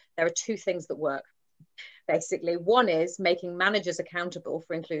organization, there are two things that work. Basically, one is making managers accountable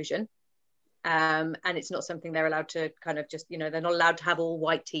for inclusion. And it's not something they're allowed to kind of just, you know, they're not allowed to have all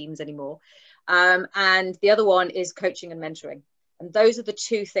white teams anymore. And the other one is coaching and mentoring. And those are the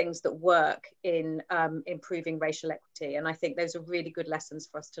two things that work in improving racial equity. And I think those are really good lessons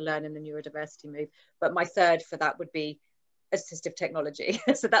for us to learn in the neurodiversity move. But my third for that would be assistive technology.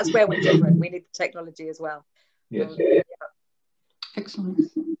 So that's where we're different. We need the technology as well. Yes. Yeah. Excellent.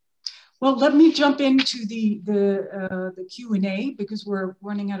 Well, let me jump into the Q&A because we're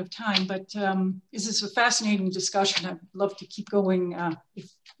running out of time, but this is a fascinating discussion. I'd love to keep going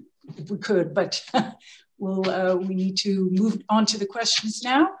if we could, but we need to move on to the questions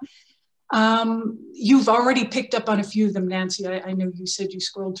now. You've already picked up on a few of them, Nancy. I know you said you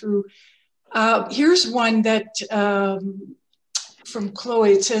scrolled through. Here's one that from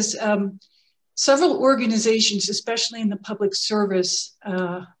Chloe. It says, several organizations, especially in the public service,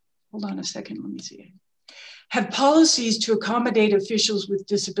 hold on a second, let me see. Have policies to accommodate officials with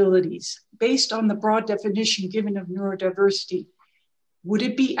disabilities. Based on the broad definition given of neurodiversity, would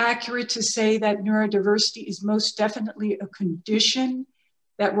it be accurate to say that neurodiversity is most definitely a condition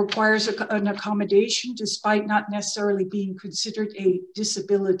that requires an accommodation despite not necessarily being considered a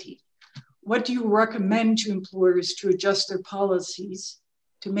disability? What do you recommend to employers to adjust their policies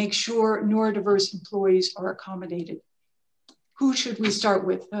to make sure neurodiverse employees are accommodated? Who should we start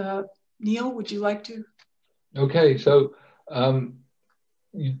with? Neil, would you like to? Okay, so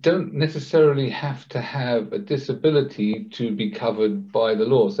you don't necessarily have to have a disability to be covered by the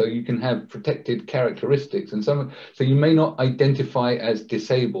law. So you can have protected characteristics, and so you may not identify as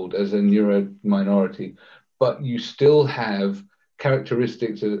disabled as a neuro minority, but you still have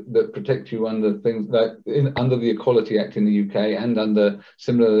characteristics that protect you under things that under the Equality Act in the UK and under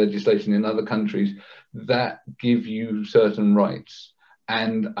similar legislation in other countries that give you certain rights.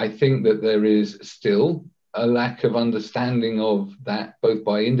 And I think that there is still a lack of understanding of that, both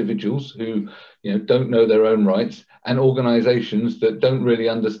by individuals who don't know their own rights and organizations that don't really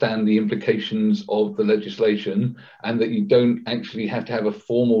understand the implications of the legislation, and that you don't actually have to have a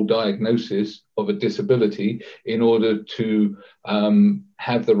formal diagnosis of a disability in order to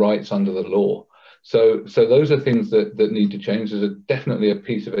have the rights under the law. So those are things that need to change. There's definitely a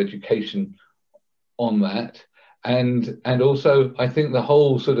piece of education on that. And also, I think the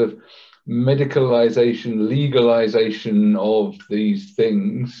whole sort of medicalization, legalization of these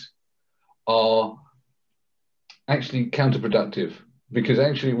things are actually counterproductive, because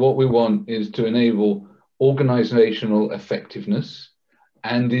actually what we want is to enable organizational effectiveness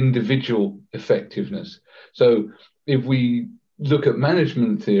and individual effectiveness. So if we look at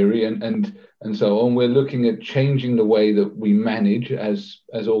management theory and so on, we're looking at changing the way that we manage as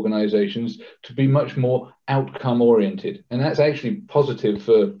organizations to be much more outcome oriented. And that's actually positive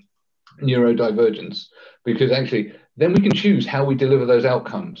for neurodivergence, because actually then we can choose how we deliver those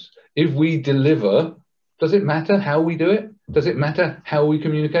outcomes. If we deliver, does it matter how we do it? Does it matter how we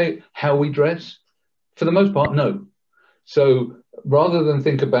communicate, how we dress? For the most part, no. So rather than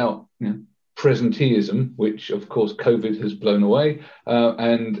think about presenteeism, which of course COVID has blown away,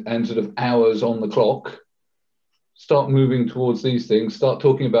 and sort of hours on the clock, start moving towards these things, start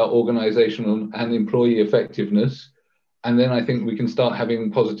talking about organizational and employee effectiveness, and then I think we can start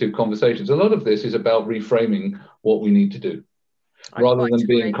having positive conversations. A lot of this is about reframing what we need to do, rather than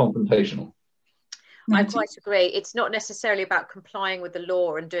being confrontational. I quite agree. It's not necessarily about complying with the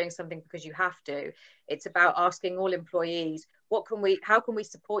law and doing something because you have to. It's about asking all employees, how can we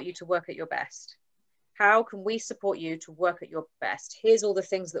support you to work at your best? how can we support you to work at your best? Here's all the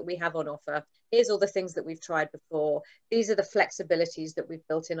things that we have on offer. Here's all the things that we've tried before. These are the flexibilities that we've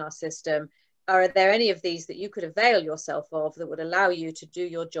built in our system. Are there any of these that you could avail yourself of that would allow you to do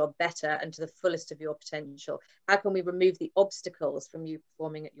your job better and to the fullest of your potential? How can we remove the obstacles from you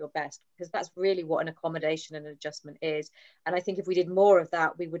performing at your best? Because that's really what an accommodation and an adjustment is. And I think if we did more of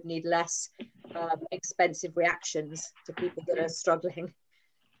that, we would need less expensive reactions to people that are struggling.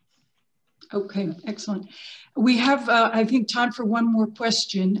 Okay, excellent. We have, I think, time for one more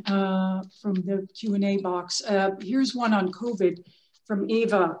question from the Q&A box. Here's one on COVID from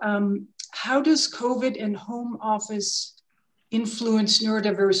Eva. How does COVID and home office influence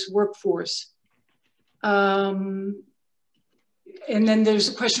neurodiverse workforce? And then there's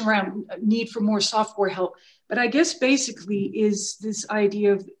a question around need for more software help. But I guess basically is this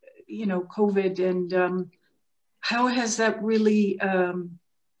idea of, you know, COVID and how has that really,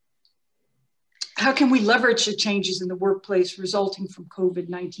 how can we leverage the changes in the workplace resulting from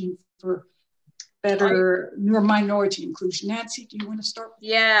COVID-19 for better minority inclusion? Nancy, do you want to start?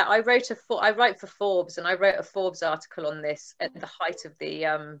 Yeah, I write for Forbes, and I wrote a Forbes article on this at the height of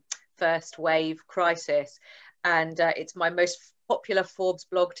the first wave crisis, and it's my most popular Forbes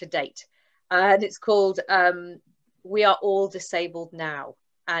blog to date, and it's called "We Are All Disabled Now."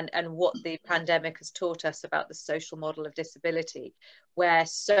 And what the pandemic has taught us about the social model of disability, where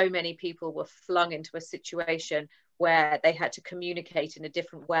so many people were flung into a situation where they had to communicate in a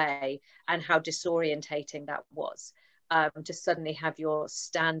different way, and how disorientating that was, to suddenly have your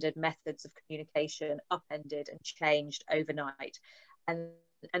standard methods of communication upended and changed overnight, and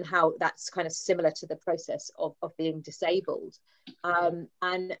how that's kind of similar to the process of being disabled. And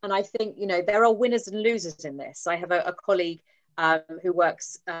I think, you know, there are winners and losers in this. I have a colleague who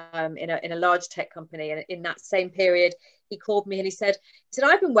works in a large tech company, and in that same period he called me and he said,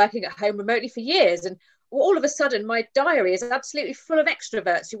 I've been working at home remotely for years, and all of a sudden my diary is absolutely full of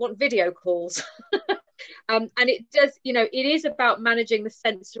extroverts who want video calls. And it does, you know, it is about managing the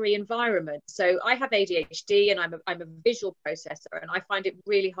sensory environment. So I have ADHD, and I'm a visual processor, and I find it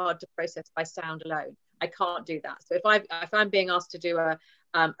really hard to process by sound alone. I can't do that. So if I'm being asked to do a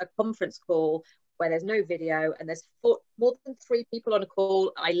conference call where there's no video and there's more than 3 people on a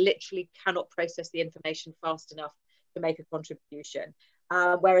call, I literally cannot process the information fast enough to make a contribution.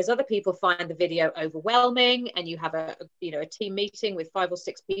 Whereas other people find the video overwhelming, and you have a team meeting with 5 or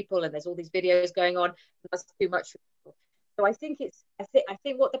 6 people, and there's all these videos going on, and that's too much for people. So I think I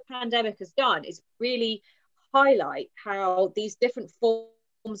think what the pandemic has done is really highlight how these different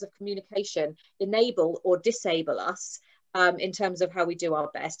forms of communication enable or disable us. In terms of how we do our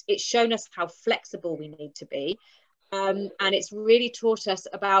best. It's shown us how flexible we need to be. And it's really taught us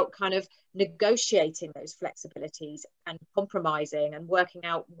about kind of negotiating those flexibilities and compromising and working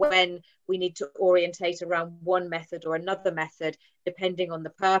out when we need to orientate around one method or another method, depending on the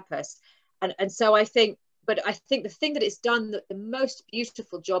purpose. And so I think the thing that it's done the most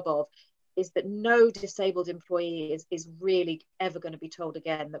beautiful job of is that no disabled employee is really ever going to be told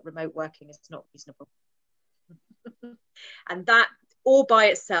again that remote working is not reasonable. And that all by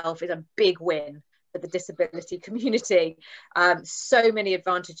itself is a big win for the disability community. So many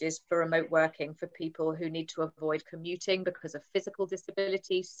advantages for remote working for people who need to avoid commuting because of physical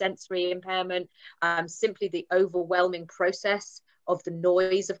disability, sensory impairment, simply the overwhelming process of the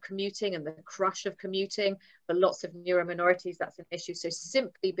noise of commuting and the crush of commuting. For lots of neurominorities, that's an issue. So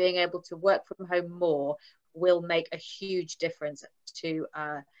simply being able to work from home more will make a huge difference to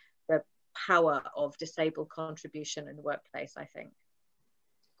the power of disabled contribution in the workplace, I think.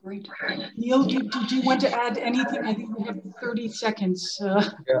 Great. Neil, did you want to add anything? I think we have 30 seconds.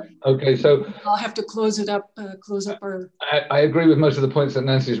 Yeah. Okay. So I'll have to close it up. Close up our. I agree with most of the points that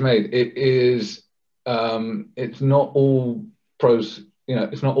Nancy's made. It is. It's not all pros. You know,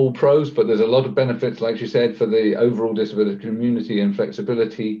 it's not all pros, but there's a lot of benefits, like she said, for the overall disability community and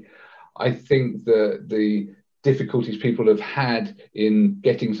flexibility. I think that the difficulties people have had in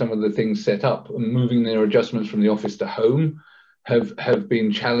getting some of the things set up and moving their adjustments from the office to home have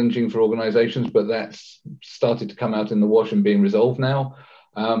been challenging for organizations, but that's started to come out in the wash and being resolved now.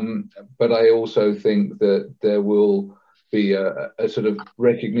 But I also think that there will be a sort of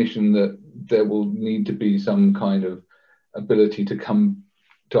recognition that there will need to be some kind of ability to come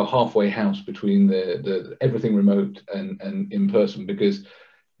to a halfway house between the everything remote and in person, because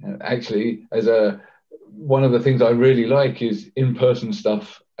actually one of the things I really like is in-person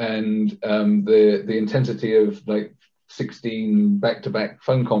stuff, and the intensity of like 16 back-to-back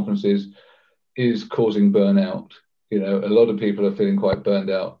phone conferences is causing burnout. You know, a lot of people are feeling quite burned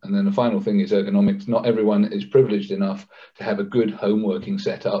out. And then the final thing is ergonomics. Not everyone is privileged enough to have a good home working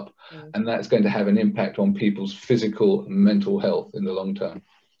setup, and that's going to have an impact on people's physical and mental health in the long term.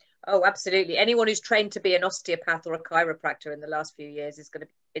 Oh, absolutely. Anyone who's trained to be an osteopath or a chiropractor in the last few years is going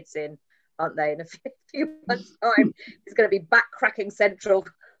to, it's in, aren't they? In a few months' time, it's going to be back cracking central.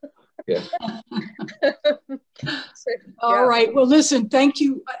 Yeah. So, all right. Well, listen, thank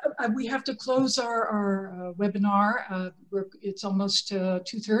you. We have to close our webinar. It's almost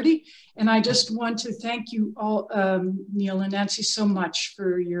 2:30. And I just want to thank you all, Neil and Nancy, so much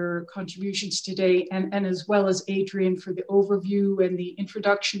for your contributions today, and as well as Adrian for the overview and the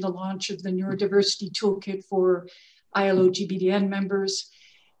introduction, the launch of the Neurodiversity Toolkit for ILO GBDN members.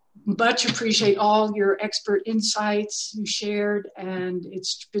 Much appreciate all your expert insights you shared, and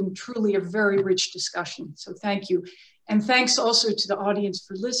it's been truly a very rich discussion. So thank you. And thanks also to the audience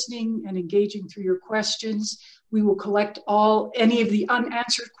for listening and engaging through your questions. We will collect any of the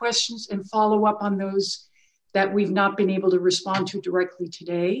unanswered questions and follow up on those that we've not been able to respond to directly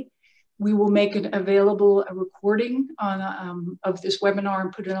today. We will make it available, a recording of this webinar,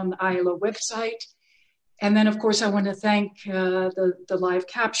 and put it on the ILO website. And then, of course, I want to thank the live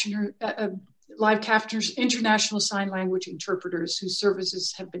captioners, international sign language interpreters, whose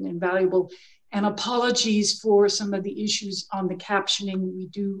services have been invaluable. And apologies for some of the issues on the captioning. We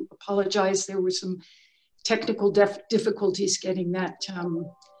do apologize. There were some technical difficulties getting that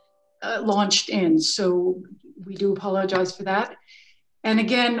launched in. So we do apologize for that. And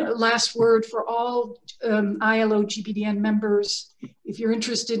again, last word for all ILO GBDN members. If you're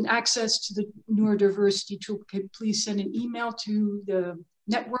interested in access to the Neurodiversity Toolkit, please send an email to the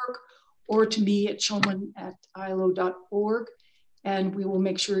network or to me at schoellmann@ilo.org, and we will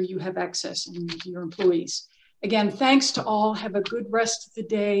make sure you have access and your employees. Again, thanks to all. Have a good rest of the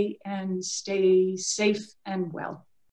day and stay safe and well.